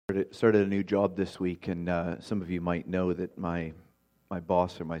Started a new job this week, and some of you might know that my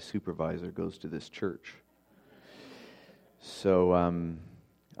boss or my supervisor goes to this church. So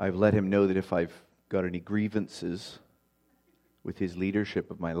I've let him know that if I've got any grievances with his leadership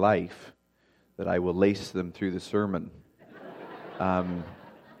of my life, that I will lace them through the sermon.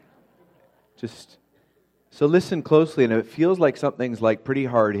 So listen closely, and if it feels like something's like pretty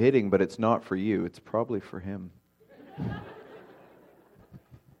hard hitting, but it's not for you, it's probably for him.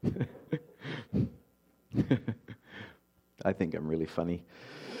 I think I'm really funny.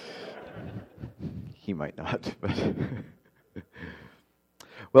 He might not, but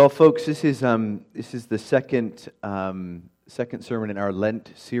well, folks, this is the second sermon in our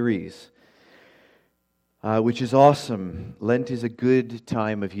Lent series, which is awesome. Lent is a good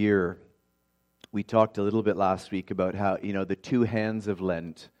time of year. We talked a little bit last week about how, the two hands of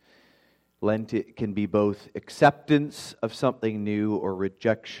Lent. Lent, it can be both acceptance of something new or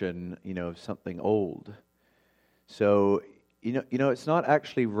rejection, of something old. So, it's not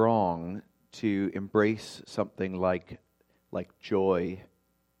actually wrong to embrace something like joy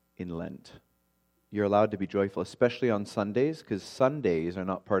in Lent. You're allowed to be joyful, especially on Sundays, because Sundays are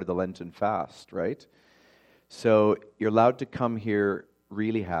not part of the Lenten fast, right? So you're allowed to come here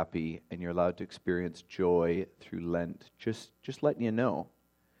really happy, and you're allowed to experience joy through Lent. Just letting you know.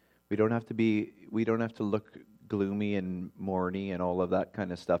 We don't have to look gloomy and mourny and all of that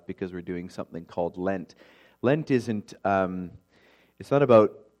kind of stuff because we're doing something called Lent. Lent isn't, it's not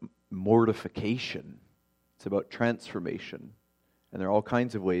about mortification. It's about transformation. And there are all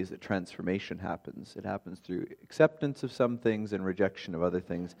kinds of ways that transformation happens. It happens through acceptance of some things and rejection of other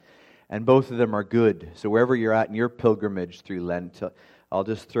things. And both of them are good. So wherever you're at in your pilgrimage through Lent, I'll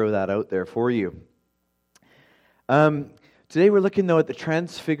just throw that out there for you. Today we're looking, though, at the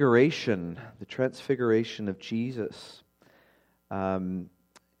Transfiguration of Jesus. And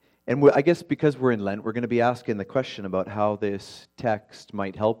I guess because we're in Lent, we're going to be asking the question about how this text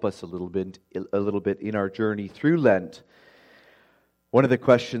might help us a little bit in our journey through Lent. One of the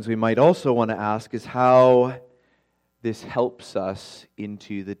questions we might also want to ask is how this helps us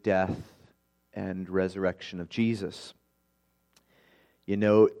into the death and resurrection of Jesus.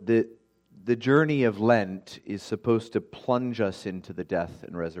 The journey of Lent is supposed to plunge us into the death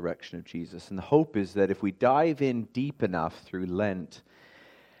and resurrection of Jesus. And the hope is that if we dive in deep enough through Lent,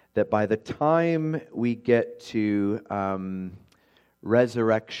 that by the time we get to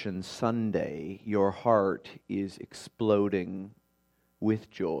Resurrection Sunday, your heart is exploding with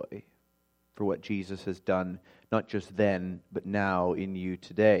joy for what Jesus has done, not just then, but now in you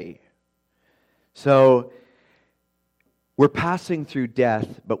today. So, we're passing through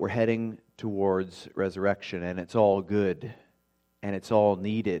death, but we're heading towards resurrection, and it's all good, and it's all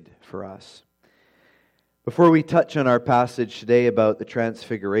needed for us. Before we touch on our passage today about the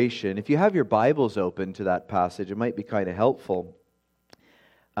Transfiguration, if you have your Bibles open to that passage, it might be kind of helpful.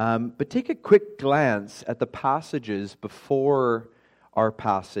 But take a quick glance at the passages before our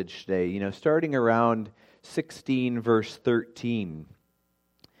passage today, starting around 16 verse 13.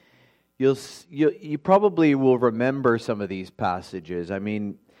 You probably will remember some of these passages. I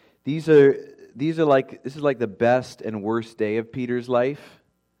mean, this is like the best and worst day of Peter's life,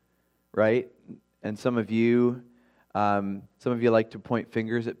 right? And some of you like to point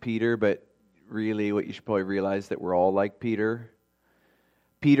fingers at Peter, but really, what you should probably realize that we're all like Peter.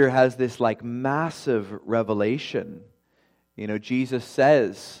 Peter has this massive revelation. Jesus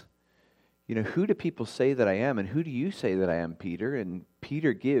says, who do people say that I am? And who do you say that I am, Peter? And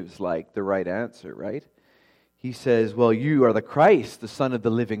Peter gives the right answer, right? He says, well, you are the Christ, the Son of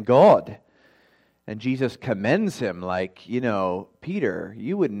the living God. And Jesus commends him Peter,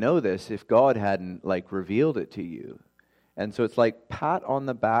 you wouldn't know this if God hadn't revealed it to you. And so it's pat on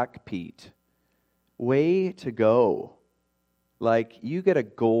the back, Pete. Way to go. You get a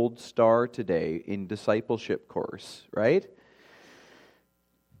gold star today in discipleship course, right?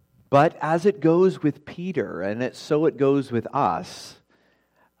 But as it goes with Peter, and so it goes with us,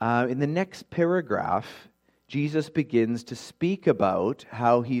 in the next paragraph, Jesus begins to speak about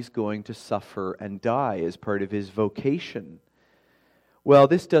how he's going to suffer and die as part of his vocation. Well,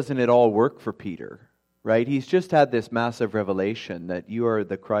 this doesn't at all work for Peter, right? He's just had this massive revelation that you are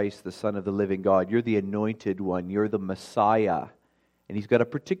the Christ, the Son of the living God. You're the anointed one. You're the Messiah. And he's got a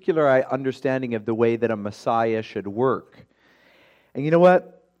particular understanding of the way that a Messiah should work. And you know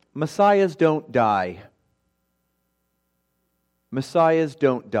what? Messiahs don't die. Messiahs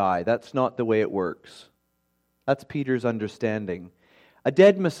don't die. That's not the way it works. That's Peter's understanding. A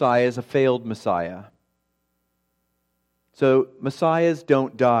dead Messiah is a failed Messiah. So Messiahs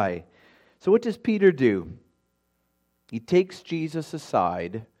don't die. So what does Peter do? He takes Jesus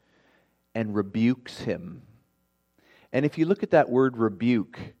aside and rebukes him. And if you look at that word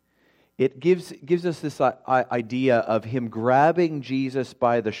rebuke, it gives us this idea of him grabbing Jesus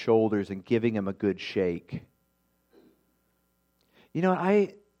by the shoulders and giving him a good shake. You know,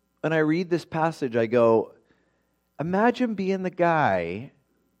 when I read this passage, I go, imagine being the guy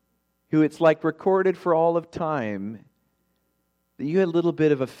who it's like recorded for all of time that you had a little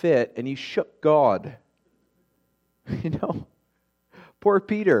bit of a fit and you shook God. You know, poor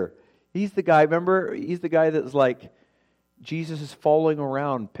Peter. He's the guy, remember? He's the guy that's like, Jesus is following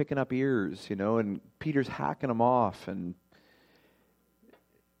around, picking up ears, you know, and Peter's hacking him off.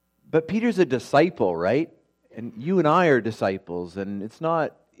 But Peter's a disciple, right? And you and I are disciples, and it's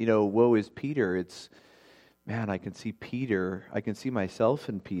not, you know, woe is Peter. It's, man, I can see Peter. I can see myself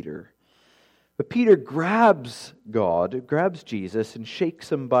in Peter. But Peter grabs Jesus, and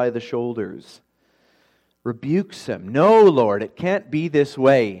shakes him by the shoulders. Rebukes him. No, Lord, it can't be this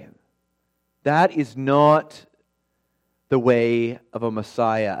way. That is not the way of a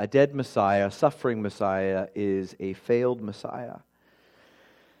Messiah. A dead Messiah, a suffering Messiah, is a failed Messiah.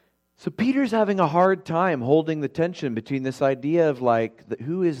 So Peter's having a hard time holding the tension between this idea of like,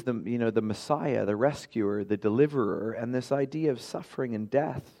 who is the Messiah, the rescuer, the deliverer, and this idea of suffering and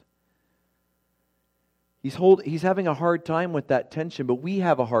death. He's having a hard time with that tension, but we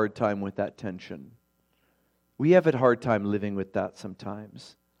have a hard time with that tension. We have a hard time living with that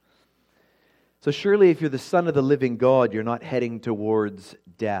sometimes. So surely if you're the Son of the living God, you're not heading towards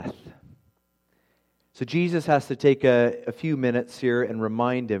death. So Jesus has to take a few minutes here and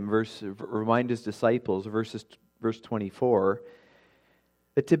remind his disciples, verse 24,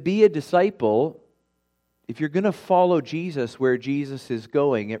 that to be a disciple, if you're going to follow Jesus where Jesus is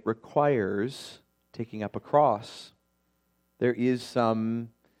going, it requires taking up a cross. There is some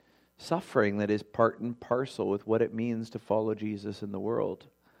suffering that is part and parcel with what it means to follow Jesus in the world.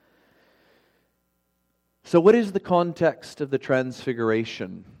 So what is the context of the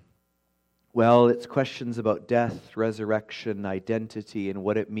Transfiguration? Well, it's questions about death, resurrection, identity, and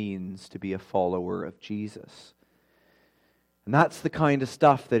what it means to be a follower of Jesus. And that's the kind of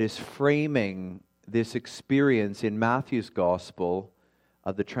stuff that is framing this experience in Matthew's Gospel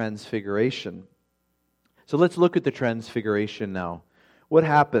of the Transfiguration. So let's look at the Transfiguration now. What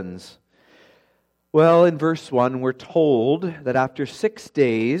happens? Well, in verse 1, we're told that after 6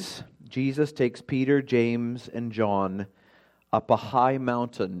 days, Jesus takes Peter, James, and John up a high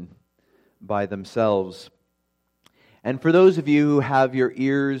mountain by themselves. And for those of you who have your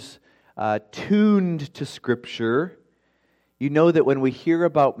ears tuned to Scripture, you know that when we hear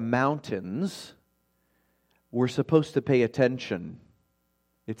about mountains, we're supposed to pay attention.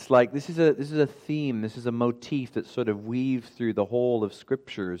 It's like this is a theme, this is a motif that sort of weaves through the whole of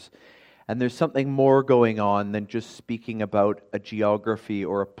Scriptures. And there's something more going on than just speaking about a geography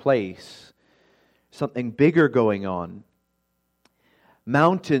or a place. Something bigger going on.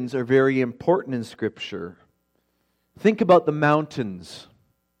 Mountains are very important in Scripture. Think about the mountains.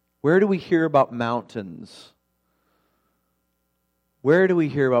 Where do we hear about mountains? Where do we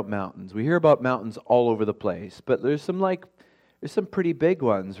hear about mountains? We hear about mountains all over the place, but there's some pretty big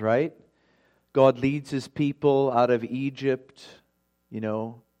ones, right? God leads His people out of Egypt, you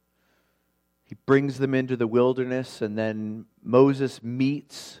know. He brings them into the wilderness, and then Moses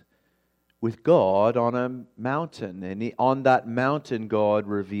meets with God on a mountain. And on that mountain, God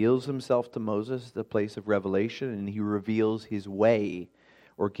reveals Himself to Moses, the place of revelation, and He reveals His way,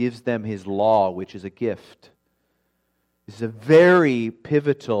 or gives them His law, which is a gift. This is a very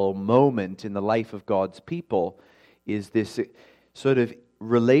pivotal moment in the life of God's people, is this sort of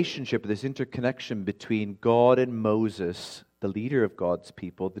relationship, this interconnection between God and Moses, the leader of God's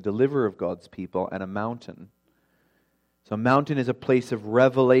people, the deliverer of God's people, and a mountain. So a mountain is a place of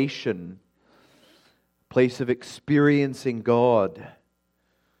revelation, a place of experiencing God.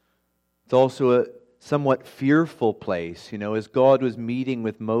 It's also a somewhat fearful place. You know, as God was meeting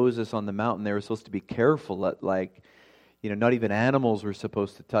with Moses on the mountain, they were supposed to be careful that, not even animals were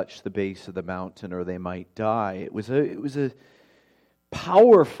supposed to touch the base of the mountain or they might die. It was a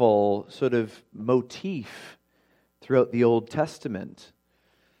powerful sort of motif throughout the Old Testament.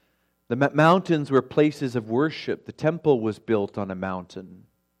 The mountains were places of worship. The temple was built on a mountain,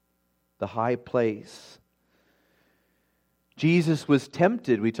 the high place. Jesus was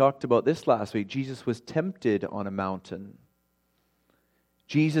tempted. We talked about this last week. Jesus was tempted on a mountain.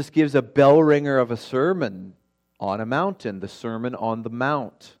 Jesus gives a bell ringer of a sermon on a mountain, the Sermon on the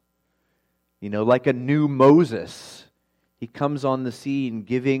Mount. You know, like a new Moses. He comes on the scene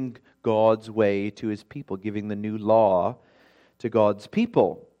giving God's way to His people, giving the new law to God's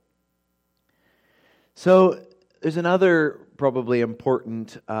people. So there's another probably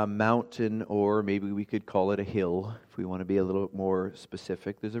important mountain, or maybe we could call it a hill if we want to be a little bit more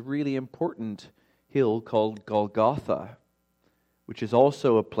specific. There's a really important hill called Golgotha, which is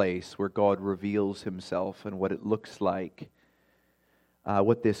also a place where God reveals himself and what it looks like,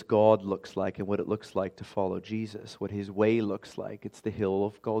 what this God looks like and what it looks like to follow Jesus, what his way looks like. It's the hill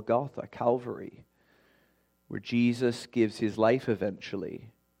of Golgotha, Calvary, where Jesus gives his life eventually.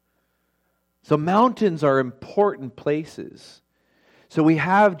 So mountains are important places. So we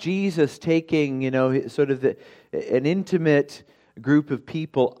have Jesus taking, sort of an intimate group of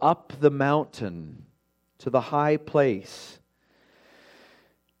people up the mountain to the high place.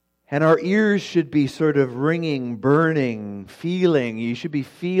 And our ears should be sort of ringing, burning, feeling. You should be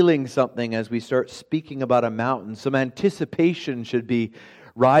feeling something as we start speaking about a mountain. Some anticipation should be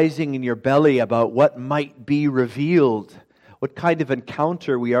rising in your belly about what might be revealed, what kind of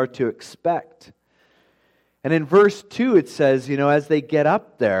encounter we are to expect. And in verse 2 it says, as they get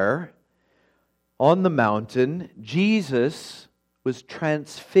up there on the mountain, Jesus was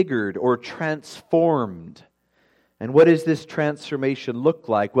transfigured or transformed. And what does this transformation look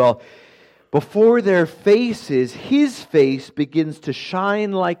like? Well, before their faces, his face begins to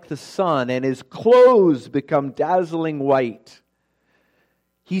shine like the sun, and his clothes become dazzling white.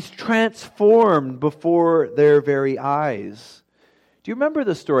 He's transformed before their very eyes. Do you remember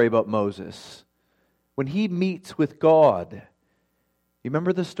the story about Moses? When he meets with God. You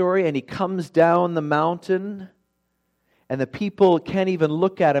remember the story? And he comes down the mountain, and the people can't even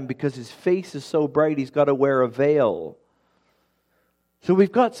look at him because his face is so bright, he's got to wear a veil. So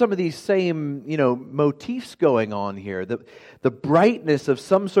we've got some of these same, motifs going on here. The brightness of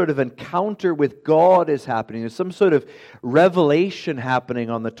some sort of encounter with God is happening. There's some sort of revelation happening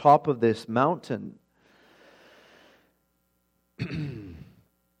on the top of this mountain.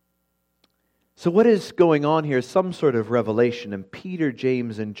 So what is going on here? Some sort of revelation, and Peter,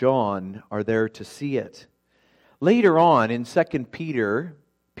 James, and John are there to see it. Later on in 2 Peter,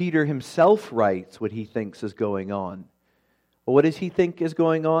 Peter himself writes what he thinks is going on. Well, what does he think is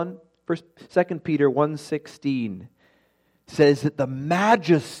going on? 2 Peter 1:16 says that the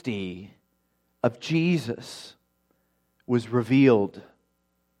majesty of Jesus was revealed.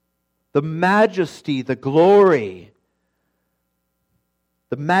 The majesty, the glory,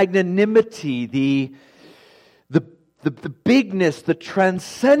 the magnanimity, the bigness, the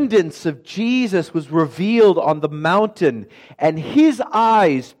transcendence of Jesus was revealed on the mountain. And his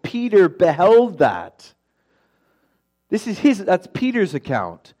eyes, Peter beheld that. That's Peter's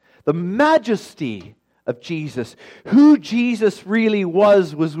account. The majesty of Jesus, who Jesus really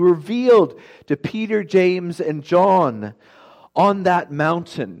was revealed to Peter, James, and John on that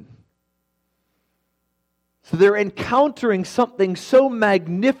mountain. So they're encountering something so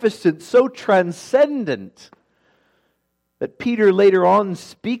magnificent, so transcendent, that Peter later on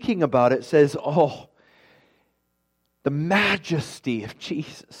speaking about it says, oh, the majesty of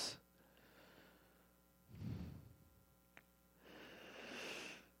Jesus.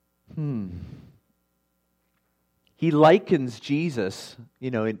 He likens Jesus,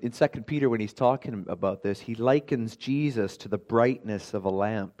 in 2 Peter when he's talking about this, he likens Jesus to the brightness of a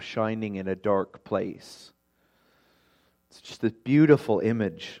lamp shining in a dark place. It's just a beautiful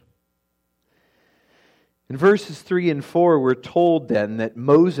image. In verses 3 and 4, we're told then that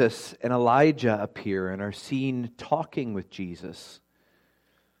Moses and Elijah appear and are seen talking with Jesus.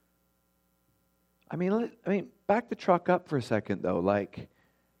 I mean, back the truck up for a second though.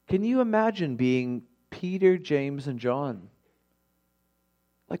 Can you imagine being Peter, James, and John?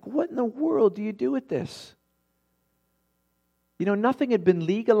 What in the world do you do with this? Nothing had been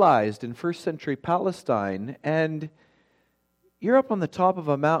legalized in first century Palestine, and you're up on the top of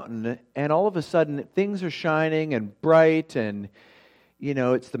a mountain, and all of a sudden things are shining and bright, and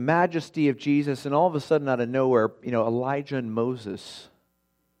it's the majesty of Jesus, and all of a sudden out of nowhere, Elijah and Moses.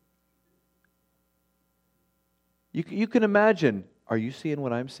 You can imagine, are you seeing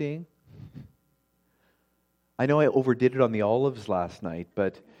what I'm seeing? I know I overdid it on the olives last night,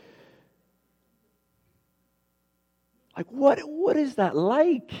 but what is that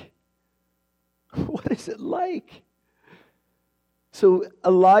like? What is it like? So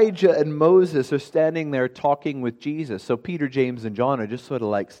Elijah and Moses are standing there talking with Jesus. So Peter, James, and John are just sort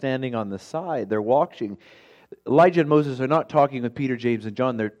of standing on the side. They're watching. Elijah and Moses are not talking with Peter, James, and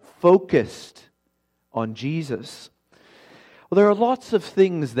John. They're focused on Jesus. Well, there are lots of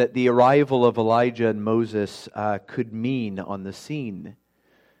things that the arrival of Elijah and Moses could mean on the scene.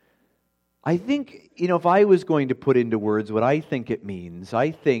 I think, if I was going to put into words what I think it means,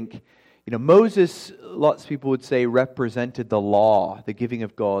 I think, Moses, lots of people would say, represented the law, the giving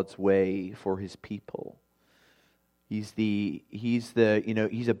of God's way for his people. He's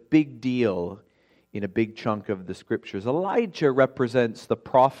a big deal in a big chunk of the Scriptures. Elijah represents the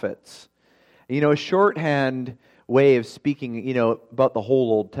prophets. A shorthand way of speaking, about the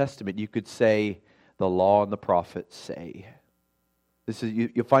whole Old Testament, you could say, the law and the prophets say.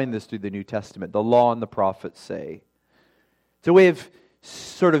 You'll find this through the New Testament. The law and the prophets say. It's a way of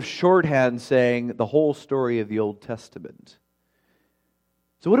sort of shorthand saying the whole story of the Old Testament.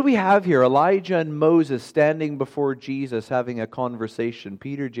 So what do we have here? Elijah and Moses standing before Jesus having a conversation.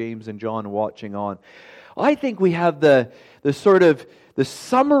 Peter, James, and John watching on. I think we have the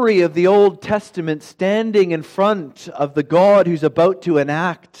summary of the Old Testament standing in front of the God who's about to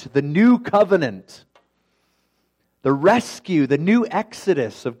enact the new covenant. The rescue, the new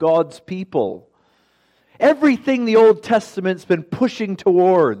exodus of God's people. Everything the Old Testament's been pushing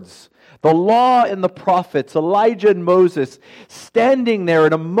towards. The law and the prophets, Elijah and Moses, standing there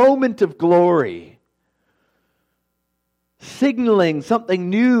in a moment of glory. Signaling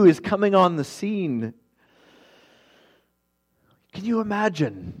something new is coming on the scene. Can you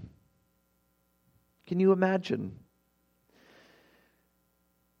imagine? Can you imagine?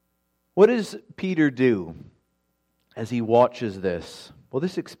 What does Peter do as he watches this? Well,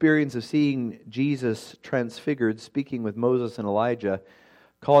 this experience of seeing Jesus transfigured, speaking with Moses and Elijah,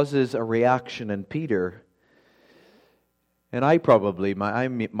 causes a reaction in Peter. And I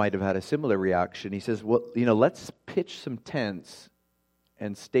might have had a similar reaction. He says, well, let's pitch some tents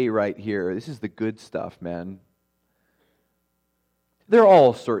and stay right here. This is the good stuff, man. There are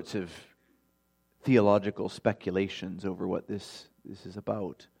all sorts of theological speculations over what this is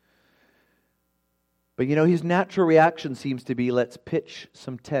about. But his natural reaction seems to be, let's pitch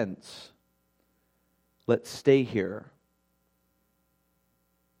some tents. Let's stay here.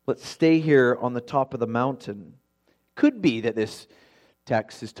 Let's stay here on the top of the mountain. Could be that this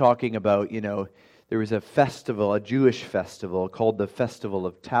text is talking about, there was a festival, a Jewish festival called the Festival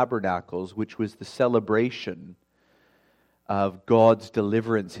of Tabernacles, which was the celebration of God's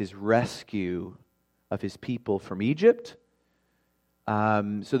deliverance, His rescue of His people from Egypt.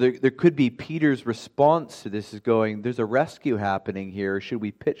 So there could be Peter's response to this is going, there's a rescue happening here. Should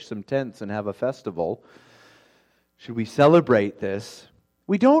we pitch some tents and have a festival? Should we celebrate this?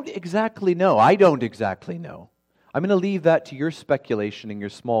 We don't exactly know. I don't exactly know. I'm going to leave that to your speculation in your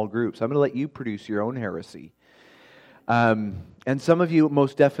small groups. I'm going to let you produce your own heresy. And some of you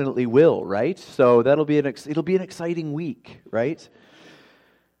most definitely will, right? So it'll be an exciting week, right?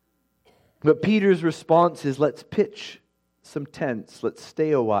 But Peter's response is, let's pitch some tents. Let's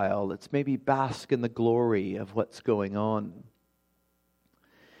stay a while. Let's maybe bask in the glory of what's going on.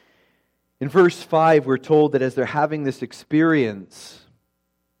 In verse 5, we're told that as they're having this experience,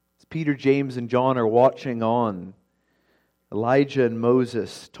 as Peter, James, and John are watching on, Elijah and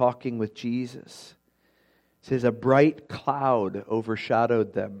Moses talking with Jesus, it says a bright cloud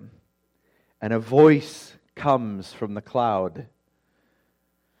overshadowed them, and a voice comes from the cloud.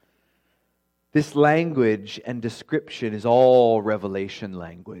 This language and description is all revelation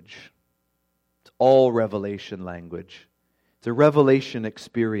language. It's all revelation language. It's a revelation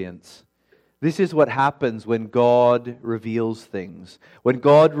experience. This is what happens when God reveals things. When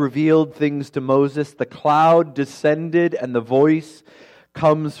God revealed things to Moses, the cloud descended and the voice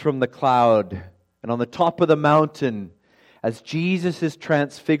comes from the cloud. And on the top of the mountain, as Jesus is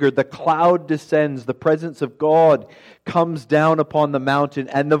transfigured, the cloud descends, the presence of God comes down upon the mountain,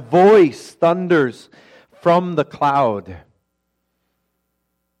 and the voice thunders from the cloud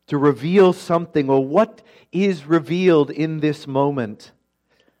to reveal something. Well, what is revealed in this moment?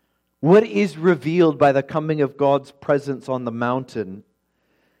 What is revealed by the coming of God's presence on the mountain?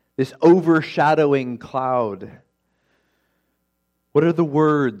 This overshadowing cloud. What are the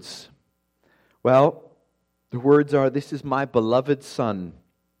words? Well, the words are, "This is my beloved Son,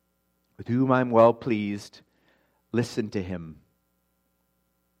 with whom I'm well pleased. Listen to Him."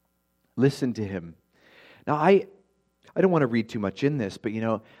 Listen to Him. Now, I don't want to read too much in this, but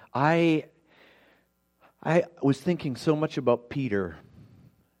I was thinking so much about Peter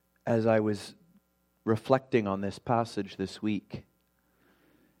as I was reflecting on this passage this week.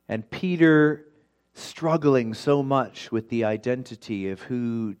 And Peter struggling so much with the identity of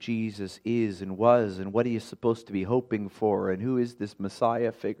who Jesus is and was and what he is supposed to be hoping for and who is this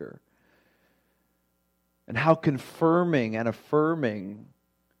Messiah figure. And how confirming and affirming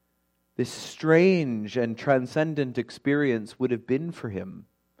this strange and transcendent experience would have been for him.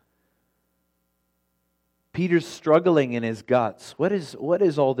 Peter's struggling in his guts. What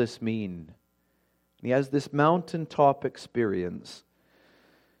does all this mean? He has this mountaintop experience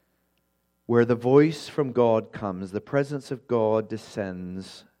where the voice from God comes, the presence of God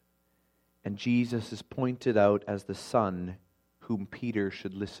descends, And Jesus is pointed out as the Son whom Peter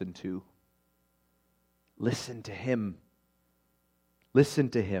should listen to. Listen to him. Listen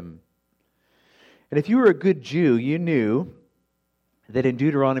to him. And if you were a good Jew, you knew that in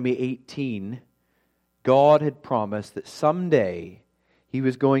Deuteronomy 18, God had promised that someday He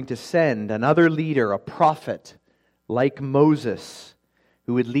was going to send another leader, a prophet, like Moses,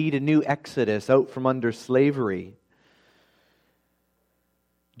 who would lead a new exodus out from under slavery.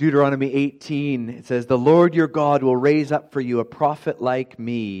 Deuteronomy 18, it says, "The Lord your God will raise up for you a prophet like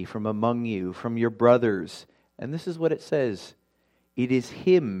me from among you, from your brothers." And this is what it says, "It is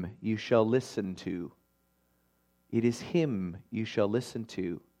him you shall listen to." It is him you shall listen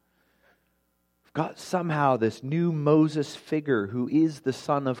to. We've got somehow this new Moses figure who is the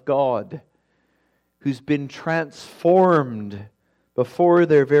Son of God, who's been transformed before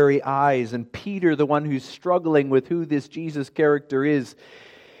their very eyes. And Peter, the one who's struggling with who this Jesus character is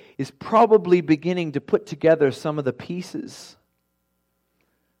probably beginning to put together some of the pieces.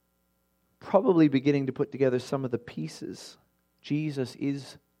 Jesus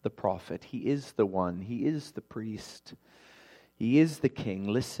is the prophet. He is the one. He is the priest. He is the king.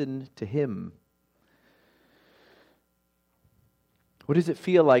 Listen to him. What does it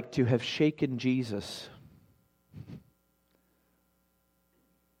feel like to have shaken Jesus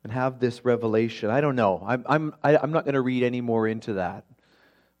and have this revelation? I don't know. I'm not going to read any more into that.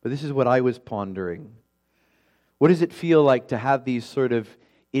 But this is what I was pondering. What does it feel like to have these sort of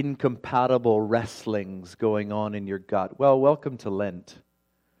incompatible wrestlings going on in your gut? Well, welcome to Lent.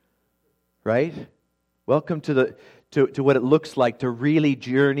 Right? Welcome to what it looks like to really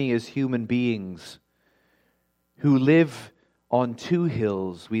journey as human beings who live on two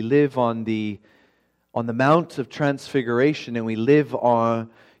hills. We live on the Mount of Transfiguration, and we live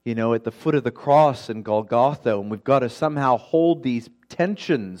on, at the foot of the cross in Golgotha, and we've got to somehow hold these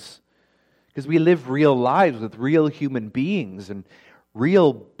tensions because we live real lives with real human beings and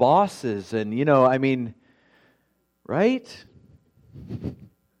real bosses, and right?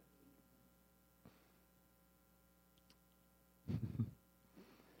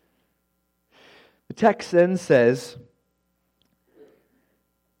 The text then says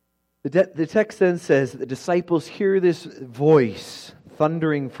that the disciples hear this voice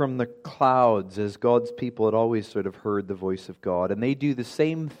thundering from the clouds, as God's people had always sort of heard the voice of God. And they do the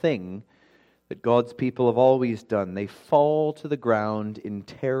same thing that God's people have always done. They fall to the ground in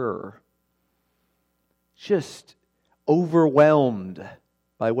terror, just overwhelmed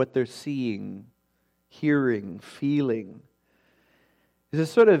by what they're seeing, hearing, feeling. There's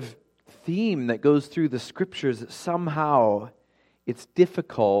a sort of theme that goes through the Scriptures that somehow it's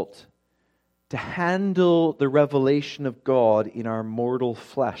difficult to handle the revelation of God in our mortal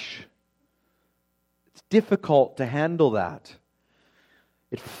flesh. It's difficult to handle that.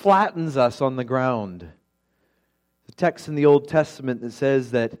 It flattens us on the ground. The text in the Old Testament that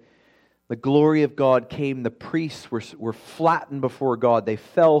says that the glory of God came, the priests were flattened before God. They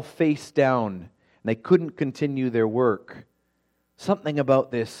fell face down, and they couldn't continue their work. Something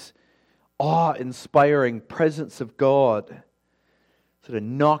about this awe-inspiring presence of God sort of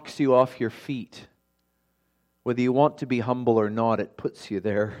knocks you off your feet. Whether you want to be humble or not, it puts you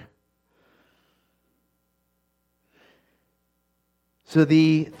there. So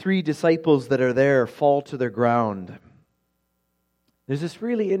the three disciples that are there fall to their ground. There's this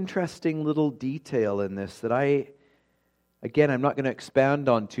really interesting little detail in this that I'm not going to expand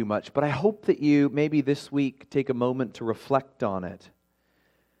on too much, but I hope that you maybe this week take a moment to reflect on it.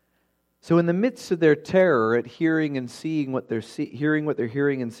 So in the midst of their terror at hearing and seeing what they're hearing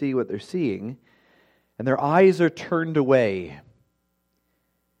and seeing what they're seeing, and their eyes are turned away,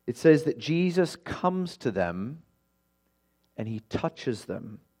 it says that Jesus comes to them and He touches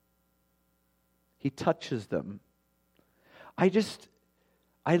them. He touches them. I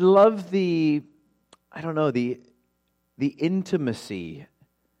love the intimacy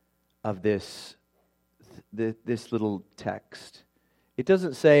of this little text. It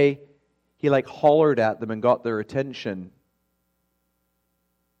doesn't say He hollered at them and got their attention.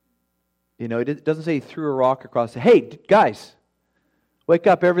 It doesn't say He threw a rock across. Hey, guys, wake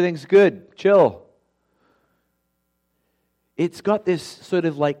up, everything's good, chill. It's got this sort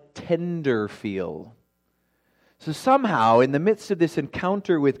of tender feel. So somehow, in the midst of this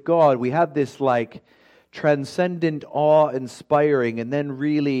encounter with God, we have this transcendent, awe-inspiring, and then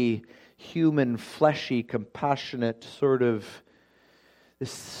really human, fleshy, compassionate sort of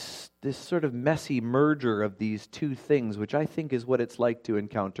this sort of messy merger of these two things, which I think is what it's like to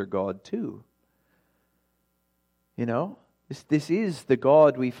encounter God too. This is the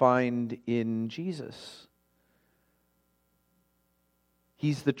God we find in Jesus.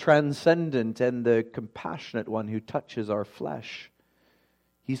 He's the transcendent and the compassionate one who touches our flesh.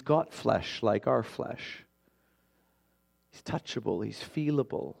 He's got flesh like our flesh. He's touchable. He's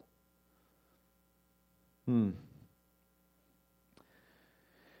feelable.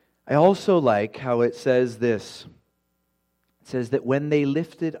 I also like how it says this. It says that when they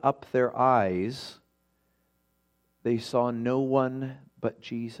lifted up their eyes, they saw no one but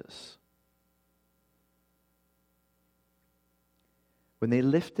Jesus. When they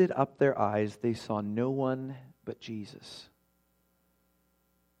lifted up their eyes, they saw no one but Jesus.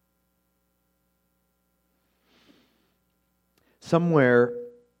 Somewhere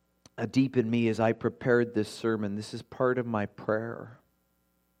deep in me, as I prepared this sermon, this is part of my prayer.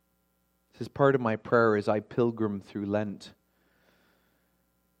 This is part of my prayer as I pilgrim through Lent.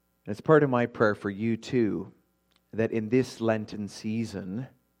 And it's part of my prayer for you too, that in this Lenten season,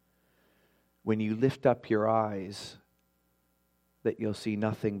 when you lift up your eyes, that you'll see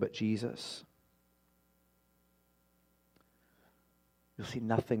nothing but Jesus. You'll see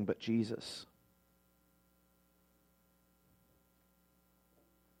nothing but Jesus.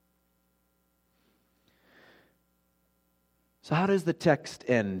 So how does the text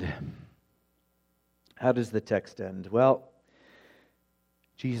end? How does the text end? Well,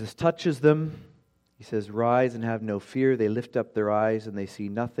 Jesus touches them. He says, "Rise and have no fear." They lift up their eyes and they see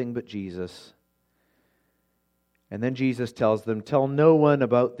nothing but Jesus. And then Jesus tells them, "Tell no one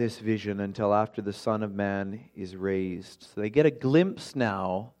about this vision until after the Son of Man is raised." So they get a glimpse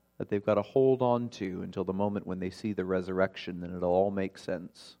now that they've got to hold on to until the moment when they see the resurrection, then it'll all make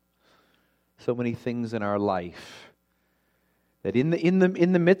sense. So many things in our life that in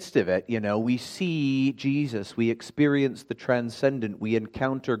the midst of it, we see Jesus, we experience the transcendent, we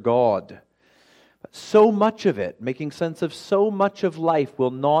encounter God. But so much of it, making sense of so much of life,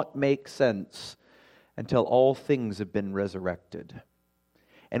 will not make sense until all things have been resurrected.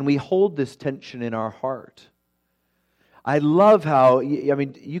 And we hold this tension in our heart. I love how,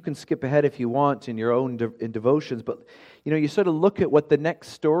 you can skip ahead if you want in your own in devotions, but you sort of look at what the next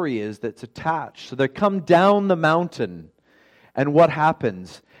story is that's attached. So they come down the mountain. And what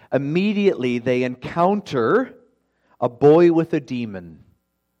happens? Immediately they encounter a boy with a demon.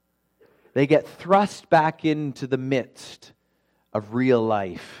 They get thrust back into the midst of real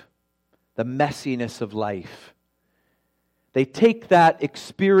life, the messiness of life. They take that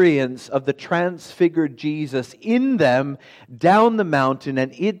experience of the transfigured Jesus in them down the mountain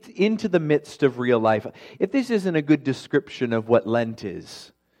and into the midst of real life. If this isn't a good description of what Lent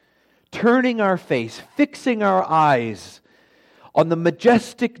is, turning our face, fixing our eyes on the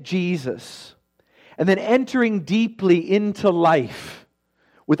majestic Jesus, and then entering deeply into life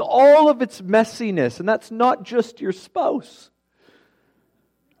with all of its messiness. And that's not just your spouse,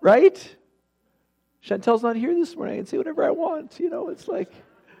 right? Chantel's not here this morning. I can say whatever I want. It's like...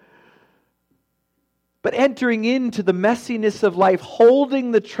 But entering into the messiness of life,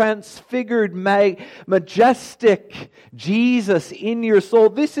 holding the transfigured, majestic Jesus in your soul.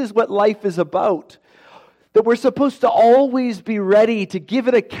 This is what life is about. That we're supposed to always be ready to give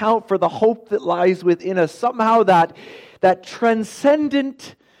an account for the hope that lies within us. Somehow that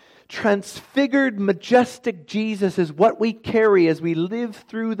transcendent, transfigured, majestic Jesus is what we carry as we live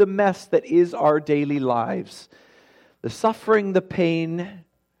through the mess that is our daily lives. The suffering, the pain,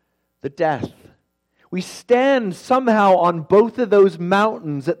 the death. We stand somehow on both of those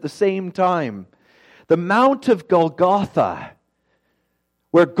mountains at the same time. The Mount of Golgotha,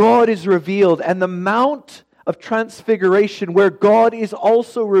 where God is revealed, and the Mount of Transfiguration, where God is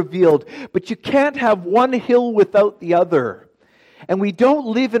also revealed. But you can't have one hill without the other. And we don't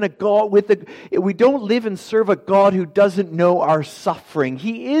live we don't live and serve a God who doesn't know our suffering.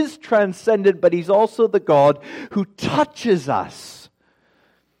 He is transcendent, but He's also the God who touches us,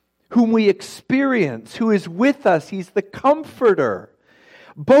 whom we experience, who is with us. He's the comforter.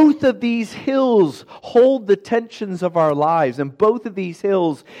 Both of these hills hold the tensions of our lives, and both of these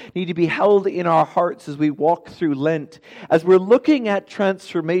hills need to be held in our hearts as we walk through Lent. As we're looking at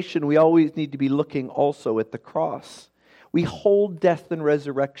transformation, we always need to be looking also at the cross. We hold death and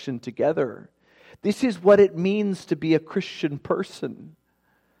resurrection together. This is what it means to be a Christian person.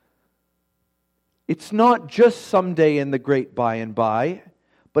 It's not just someday in the great by and by,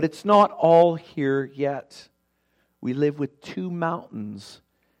 but it's not all here yet. We live with two mountains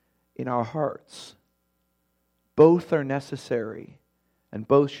in our hearts. Both are necessary, and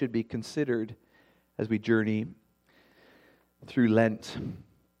both should be considered as we journey through Lent.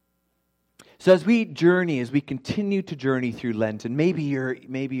 So as we continue to journey through Lent, and maybe you're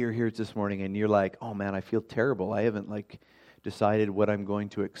here this morning and you're like, "Oh man, I feel terrible. I haven't decided what I'm going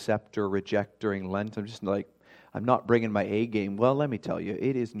to accept or reject during Lent. I'm not bringing my A game. Well, let me tell you,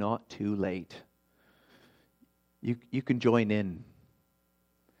 it is not too late. You can join in.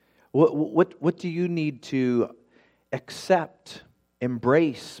 What do you need to accept,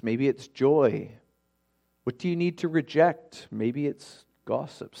 embrace? Maybe it's joy. What do you need to reject? Maybe it's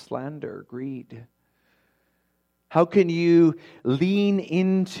gossip, slander, greed. How can you lean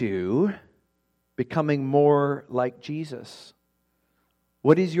into becoming more like Jesus?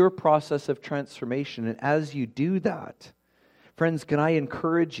 What is your process of transformation? And as you do that, friends, can I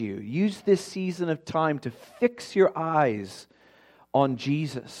encourage you, use this season of time to fix your eyes on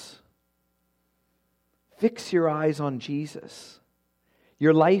Jesus. Fix your eyes on Jesus.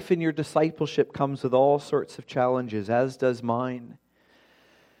 Your life and your discipleship comes with all sorts of challenges, as does mine.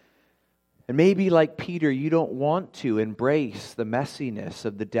 And maybe like Peter, you don't want to embrace the messiness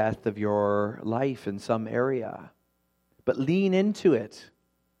of the death of your life in some area. But lean into it.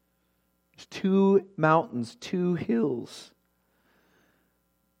 There's 2 mountains, 2 hills.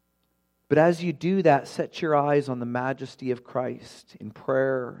 But as you do that, set your eyes on the majesty of Christ in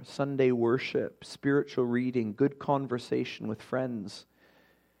prayer, Sunday worship, spiritual reading, good conversation with friends.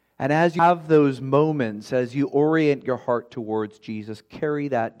 And as you have those moments, as you orient your heart towards Jesus, carry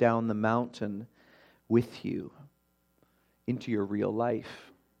that down the mountain with you into your real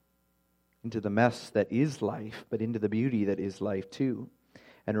life, into the mess that is life, but into the beauty that is life too.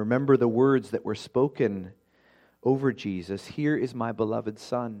 And remember the words that were spoken over Jesus. Here is my beloved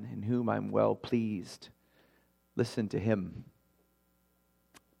Son, in whom I'm well pleased. Listen to him.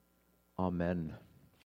 Amen.